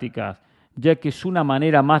clases tácticas, ya que es una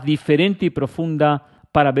manera más diferente y profunda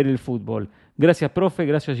para ver el fútbol. Gracias, profe,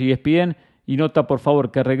 gracias ESPN, y nota, por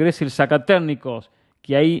favor, que regrese el Sacatérnicos,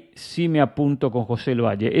 que ahí sí me apunto con José El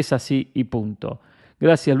Valle. Es así y punto.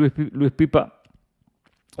 Gracias, Luis Pipa.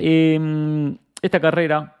 Esta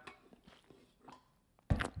carrera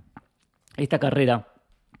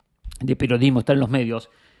de periodismo, está en los medios,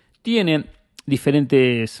 tiene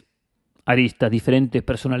diferentes aristas, diferentes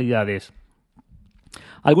personalidades.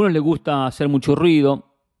 A algunos les gusta hacer mucho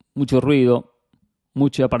ruido,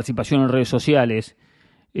 mucha participación en redes sociales,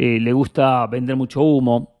 le gusta vender mucho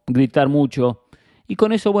humo, gritar mucho, y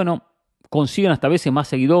con eso, bueno, consiguen hasta a veces más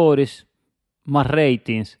seguidores, más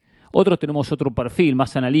ratings. Otros tenemos otro perfil,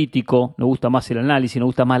 más analítico, nos gusta más el análisis, nos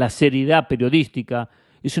gusta más la seriedad periodística.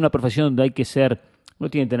 Es una profesión donde hay que uno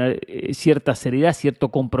tiene que tener cierta seriedad, cierto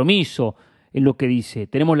compromiso en lo que dice.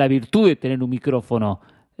 Tenemos la virtud de tener un micrófono,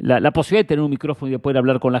 la posibilidad de tener un micrófono y de poder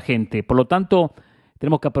hablar con la gente. Por lo tanto,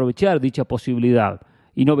 tenemos que aprovechar dicha posibilidad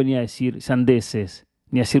y no venir a decir sandeces,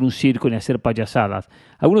 ni a hacer un circo, ni a hacer payasadas.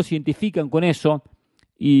 Algunos se identifican con eso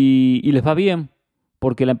y les va bien,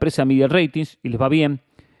 porque la empresa mide ratings y les va bien.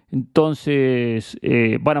 Entonces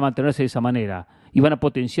van a mantenerse de esa manera y van a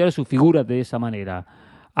potenciar su figura de esa manera.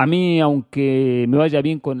 A mí, aunque me vaya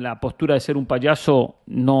bien con la postura de ser un payaso,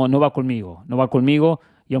 no va conmigo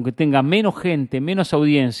y aunque tenga menos gente, menos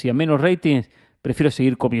audiencia, menos ratings, prefiero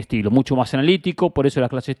seguir con mi estilo, mucho más analítico, por eso las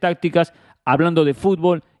clases tácticas, hablando de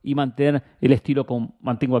fútbol y mantener el estilo que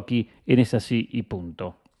mantengo aquí en Es Así y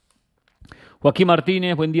Punto. Joaquín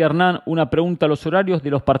Martínez, buen día Hernán, una pregunta, ¿los horarios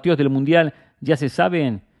de los partidos del Mundial ya se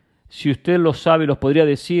saben? Si usted lo sabe, ¿los podría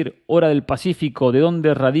decir? Hora del Pacífico, ¿de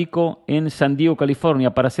dónde radico? En San Diego,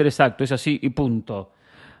 California, para ser exacto, Es Así y Punto.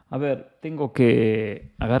 A ver, tengo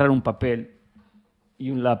que agarrar un papel y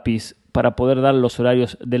un lápiz para poder dar los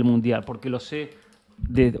horarios del Mundial, porque lo sé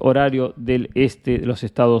de horario del este de los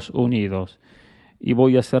Estados Unidos. Y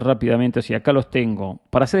voy a hacer rápidamente, así acá los tengo,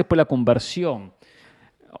 para hacer después la conversión.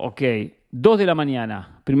 Ok, 2 de la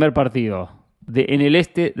mañana, primer partido, en el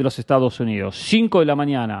este de los Estados Unidos. 5 de la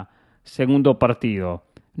mañana, segundo partido.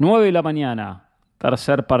 9 de la mañana,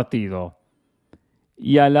 tercer partido.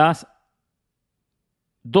 Y a las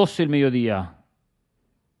 12 del mediodía.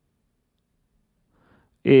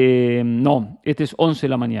 No, este es 11 de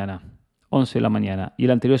la mañana. 11 de la mañana. Y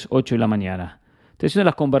el anterior es 8 de la mañana. Estoy haciendo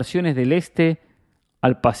las conversiones del este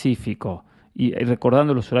al Pacífico. Y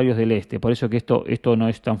recordando los horarios del este. Por eso que esto no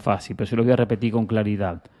es tan fácil, pero se los voy a repetir con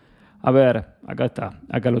claridad. A ver, acá está.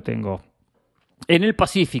 Acá lo tengo. En el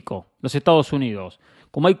Pacífico, los Estados Unidos.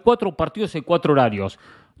 Como hay 4 partidos, hay 4 horarios.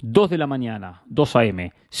 2 de la mañana, 2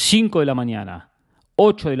 a.m. 5 de la mañana,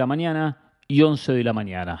 8 de la mañana y 11 de la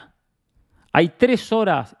mañana. Hay 3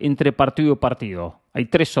 horas entre partido y partido. Hay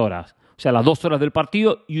 3 horas. O sea, las 2 horas del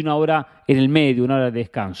partido y 1 hora en el medio, 1 hora de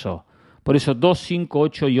descanso. Por eso 2, 5,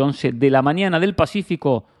 8 y 11 de la mañana del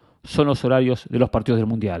Pacífico son los horarios de los partidos del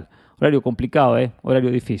Mundial. Horario complicado,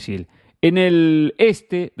 horario difícil. En el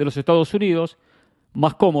este de los Estados Unidos,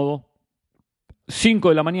 más cómodo, 5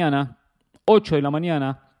 de la mañana, 8 de la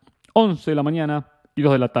mañana, 11 de la mañana y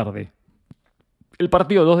 2 de la tarde. El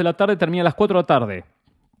partido 2 de la tarde termina a las 4 de la tarde.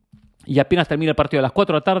 Y apenas termina el partido a las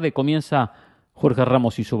 4 de la tarde, comienza Jorge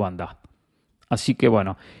Ramos y su banda. Así que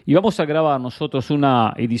bueno, y vamos a grabar nosotros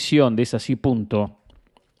una edición de Es Así Punto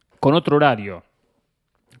con otro horario.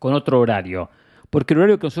 Porque el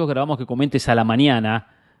horario que nosotros grabamos que comentes a la mañana,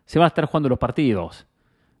 se van a estar jugando los partidos.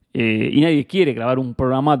 Y nadie quiere grabar un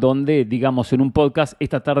programa donde, digamos, en un podcast,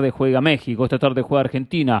 esta tarde juega México, esta tarde juega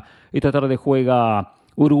Argentina, esta tarde juega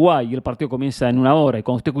Uruguay y el partido comienza en 1 hora. Y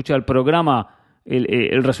cuando usted escucha el programa,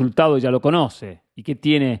 el resultado ya lo conoce. ¿Y qué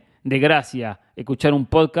tiene de gracia escuchar un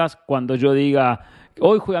podcast cuando yo diga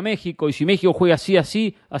hoy juega México y si México juega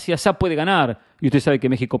así puede ganar y usted sabe que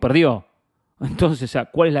México perdió? Entonces,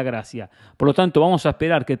 ¿cuál es la gracia? Por lo tanto, vamos a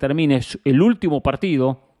esperar que termine el último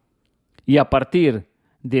partido y a partir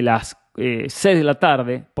de las 6 de la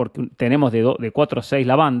tarde, porque tenemos de 4 a 6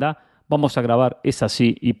 la banda, vamos a grabar Es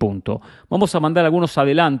Así y Punto. Vamos a mandar algunos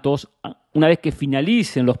adelantos una vez que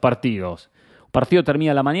finalicen los partidos. Partido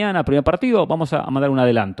termina a la mañana, primer partido, vamos a mandar un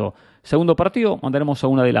adelanto. Segundo partido, mandaremos a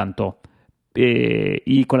un adelanto.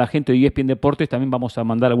 Y con la gente de ESPN Deportes también vamos a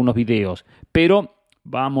mandar algunos videos. Pero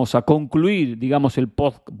vamos a concluir, digamos, el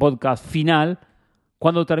podcast final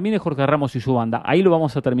cuando termine Jorge Ramos y su banda. Ahí lo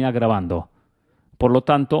vamos a terminar grabando. Por lo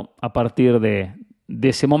tanto, a partir de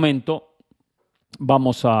ese momento,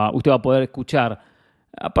 usted va a poder escuchar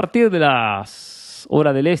a partir de las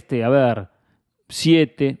horas del este,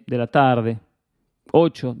 7 de la tarde,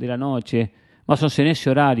 8 de la noche, más o menos en ese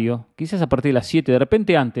horario, quizás a partir de las 7, de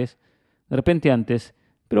repente antes,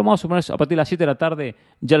 pero más o menos a partir de las 7 de la tarde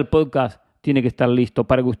ya el podcast tiene que estar listo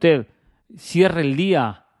para que usted cierre el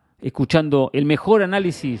día escuchando el mejor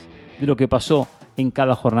análisis de lo que pasó en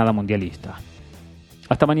cada jornada mundialista.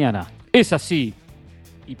 Hasta mañana. Es Así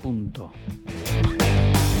y Punto.